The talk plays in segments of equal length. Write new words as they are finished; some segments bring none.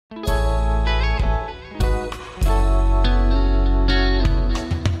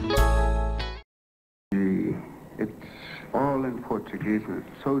all in Portuguese, and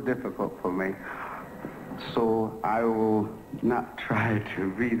it's so difficult for me. So I will not try to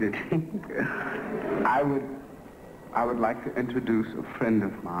read it. I would like to introduce a friend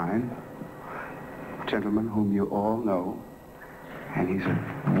of mine, a gentleman whom you all know, and he's a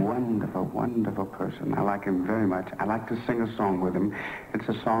wonderful, wonderful person. I like him very much. I like to sing a song with him. It's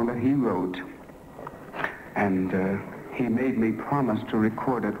a song that he wrote, and he made me promise to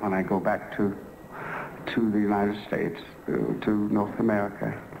record it when I go back to the United States, to North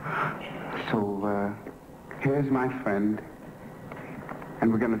America. So here's my friend,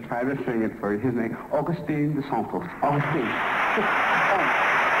 and we're going to try to sing it for you. His name, Agostinho de Santos. Agostinho.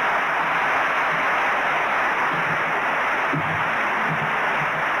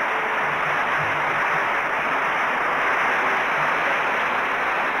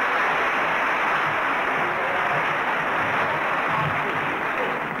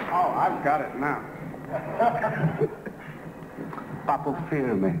 Got it now. Papo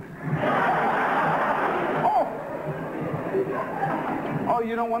firme. Oh,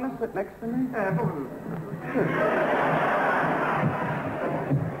 you don't want to sit next to me?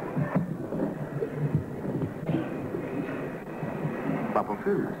 Papo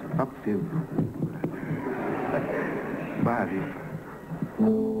firme. Papo firme. Body.